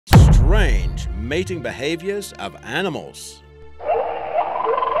strange mating behaviors of animals.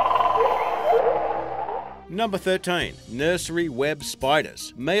 Number 13. Nursery web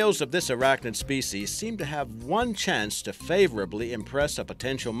spiders. Males of this arachnid species seem to have one chance to favorably impress a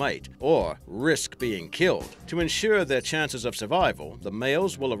potential mate, or risk being killed. To ensure their chances of survival, the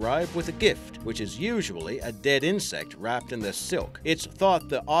males will arrive with a gift, which is usually a dead insect wrapped in their silk. It's thought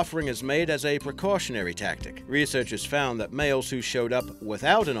the offering is made as a precautionary tactic. Researchers found that males who showed up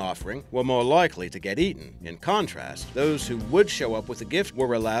without an offering were more likely to get eaten. In contrast, those who would show up with a gift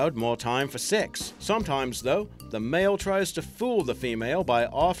were allowed more time for sex. Sometimes, though, the male tries to fool the female by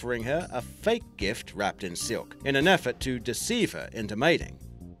offering her a fake gift wrapped in silk, in an effort to deceive her into mating.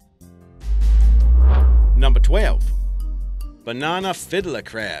 Number 12. Banana fiddler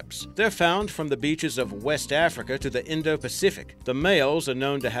crabs. They're found from the beaches of West Africa to the Indo-Pacific. The males are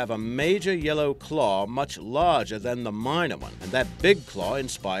known to have a major yellow claw much larger than the minor one, and that big claw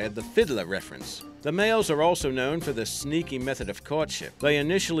inspired the fiddler reference. The males are also known for the sneaky method of courtship. They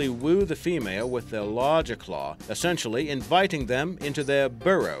initially woo the female with their larger claw, essentially inviting them into their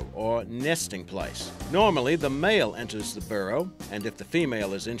burrow or nesting place. Normally, the male enters the burrow, and if the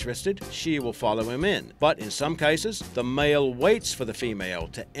female is interested, she will follow him in. But in some cases, the male waits for the female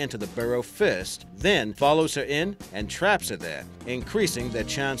to enter the burrow first, then follows her in and traps her there, increasing their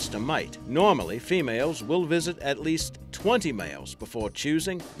chance to mate. Normally, females will visit at least 20 males before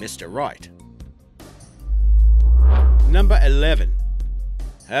choosing Mr. Right. Number 11.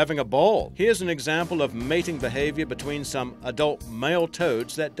 Having a ball. Here's an example of mating behavior between some adult male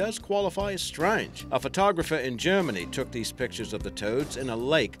toads that does qualify as strange. A photographer in Germany took these pictures of the toads in a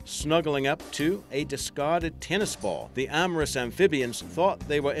lake snuggling up to a discarded tennis ball. The amorous amphibians thought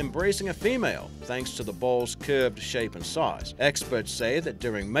they were embracing a female, thanks to the ball's curved shape and size. Experts say that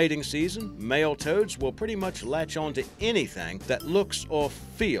during mating season, male toads will pretty much latch onto anything that looks or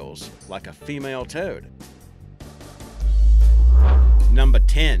feels like a female toad. Number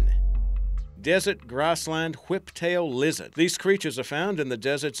 10. Desert grassland whiptail lizard. These creatures are found in the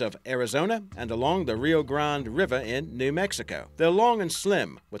deserts of Arizona and along the Rio Grande River in New Mexico. They're long and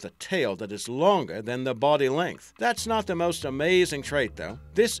slim, with a tail that is longer than their body length. That's not the most amazing trait, though.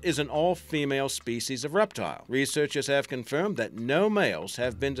 This is an all-female species of reptile. Researchers have confirmed that no males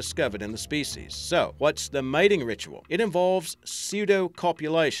have been discovered in the species. So, what's the mating ritual? It involves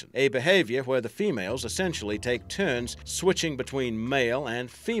pseudo-copulation, a behavior where the females essentially take turns switching between male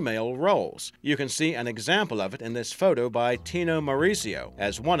and female roles. You can see an example of it in this photo by Tino Mauricio,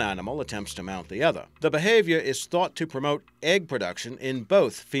 as one animal attempts to mount the other. The behavior is thought to promote egg production in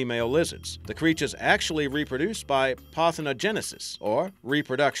both female lizards. The creatures actually reproduce by parthenogenesis, or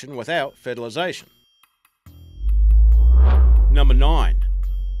reproduction without fertilization. Number 9.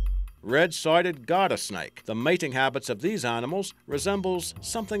 Red-sided garter snake. The mating habits of these animals resembles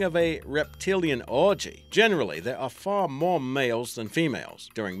something of a reptilian orgy. Generally, there are far more males than females.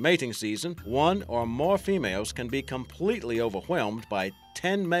 During mating season, one or more females can be completely overwhelmed by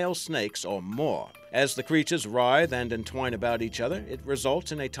 10 male snakes or more. As the creatures writhe and entwine about each other, it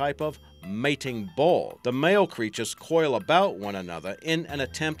results in a type of mating ball. The male creatures coil about one another in an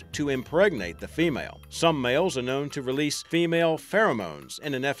attempt to impregnate the female. Some males are known to release female pheromones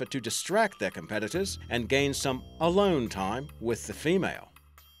in an effort to distract their competitors and gain some alone time with the female.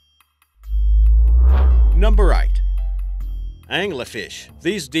 Number 8. Anglerfish.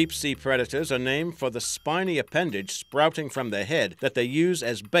 These deep-sea predators are named for the spiny appendage sprouting from their head that they use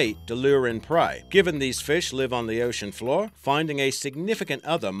as bait to lure in prey. Given these fish live on the ocean floor, finding a significant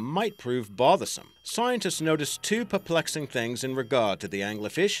other might prove bothersome. Scientists noticed two perplexing things in regard to the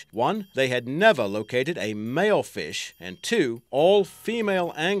anglerfish. One, they had never located a male fish, and two, all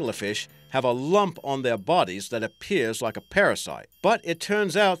female anglerfish have a lump on their bodies that appears like a parasite. But it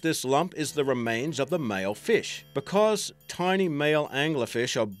turns out this lump is the remains of the male fish. Because tiny male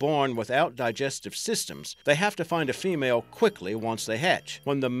anglerfish are born without digestive systems, they have to find a female quickly once they hatch.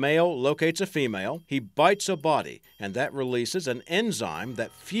 When the male locates a female, he bites her body, and that releases an enzyme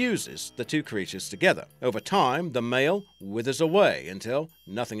that fuses the two creatures together. Over time, the male withers away until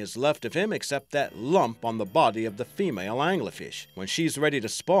nothing is left of him except that lump on the body of the female anglerfish. When she's ready to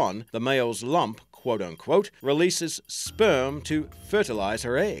spawn, the male's lump, quote-unquote, releases sperm to fertilize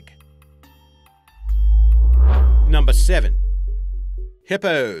her egg. Number 7.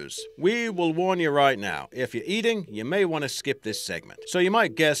 Hippos. We will warn you right now, if you're eating, you may want to skip this segment. So you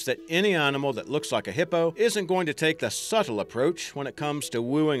might guess that any animal that looks like a hippo isn't going to take the subtle approach when it comes to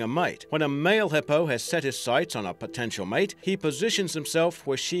wooing a mate. When a male hippo has set his sights on a potential mate, he positions himself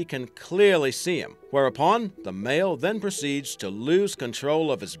where she can clearly see him. Whereupon, the male then proceeds to lose control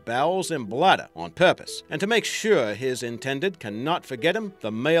of his bowels and bladder on purpose. And to make sure his intended cannot forget him,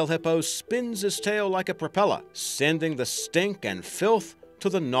 the male hippo spins his tail like a propeller, sending the stink and filth to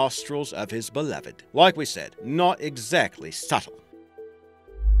the nostrils of his beloved. Like we said, not exactly subtle.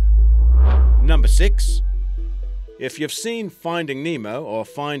 Number 6. If you've seen Finding Nemo or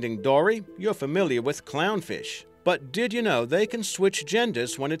Finding Dory, you're familiar with clownfish. But did you know they can switch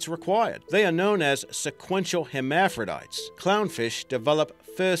genders when it's required? They are known as sequential hermaphrodites. Clownfish develop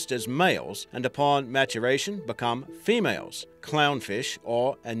first as males and upon maturation become females. Clownfish,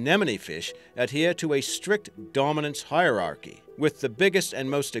 or anemone fish, adhere to a strict dominance hierarchy, with the biggest and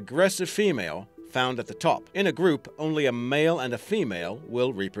most aggressive female found at the top. In a group, only a male and a female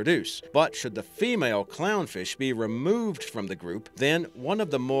will reproduce. But should the female clownfish be removed from the group, then one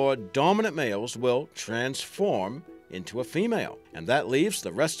of the more dominant males will transform into a female, and that leaves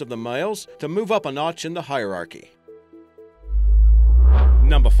the rest of the males to move up a notch in the hierarchy.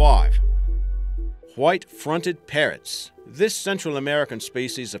 Number 5. White-fronted parrots. This Central American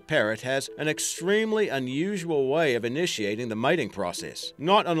species of parrot has an extremely unusual way of initiating the mating process.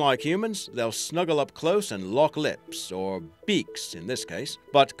 Not unlike humans, they'll snuggle up close and lock lips, or beaks in this case.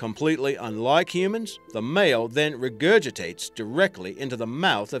 But completely unlike humans, the male then regurgitates directly into the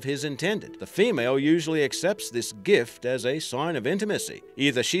mouth of his intended. The female usually accepts this gift as a sign of intimacy.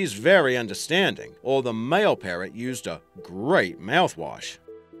 Either she's very understanding, or the male parrot used a great mouthwash.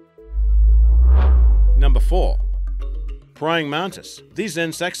 Number 4. Praying mantis. These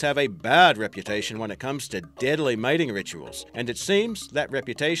insects have a bad reputation when it comes to deadly mating rituals, and it seems that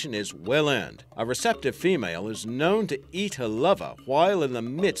reputation is well earned. A receptive female is known to eat her lover while in the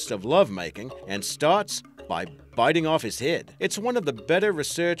midst of lovemaking and starts by biting off his head. It's one of the better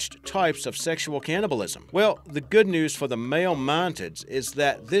researched types of sexual cannibalism. Well, the good news for the male mantids is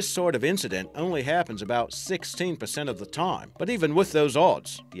that this sort of incident only happens about 16% of the time. But even with those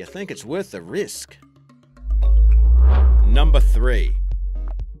odds, do you think it's worth the risk? Number 3.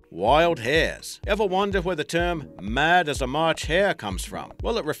 Wild hares. Ever wonder where the term mad as a March hare comes from?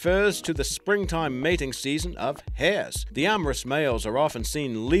 Well, it refers to the springtime mating season of hares. The amorous males are often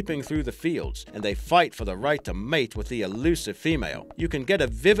seen leaping through the fields, and they fight for the right to mate with the elusive female. You can get a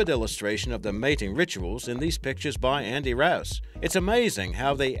vivid illustration of the mating rituals in these pictures by Andy Rouse. It's amazing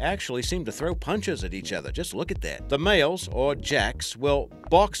how they actually seem to throw punches at each other. Just look at that. The males, or jacks, will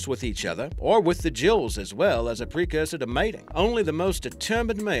box with each other, or with the gills as well as a precursor to mating. Only the most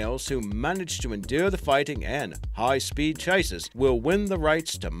determined males who manage to endure the fighting and high-speed chases will win the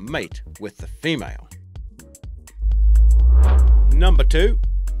rights to mate with the female. Number 2.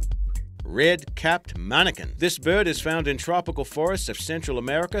 Red-capped manakin. This bird is found in tropical forests of Central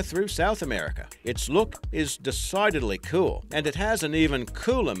America through South America. Its look is decidedly cool, and it has an even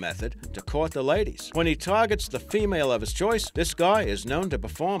cooler method to court the ladies. When he targets the female of his choice, this guy is known to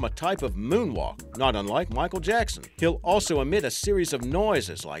perform a type of moonwalk, not unlike Michael Jackson. He'll also emit a series of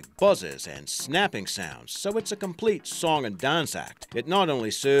noises like buzzes and snapping sounds, so it's a complete song and dance act. It not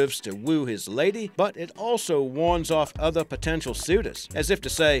only serves to woo his lady, but it also warns off other potential suitors, as if to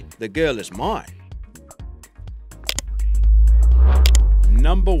say, the girl is mine.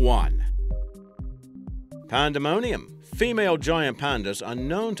 Number 1. Pandemonium. Female giant pandas are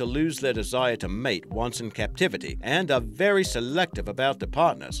known to lose their desire to mate once in captivity and are very selective about their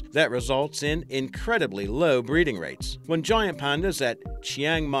partners. That results in incredibly low breeding rates. When giant pandas at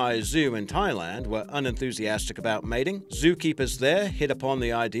Chiang Mai Zoo in Thailand were unenthusiastic about mating, zookeepers there hit upon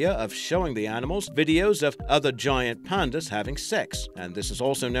the idea of showing the animals videos of other giant pandas having sex, and this is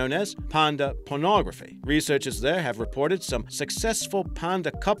also known as panda pornography. Researchers there have reported some successful panda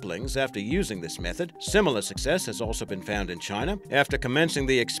couplings after using this method. Similar success has also been found in China. After commencing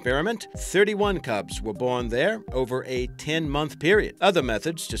the experiment, 31 cubs were born there over a 10-month period. Other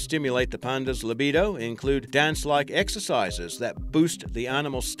methods to stimulate the panda's libido include dance-like exercises that boost the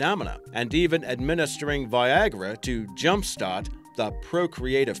animal's stamina, and even administering Viagra to jumpstart the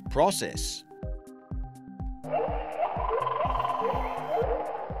procreative process.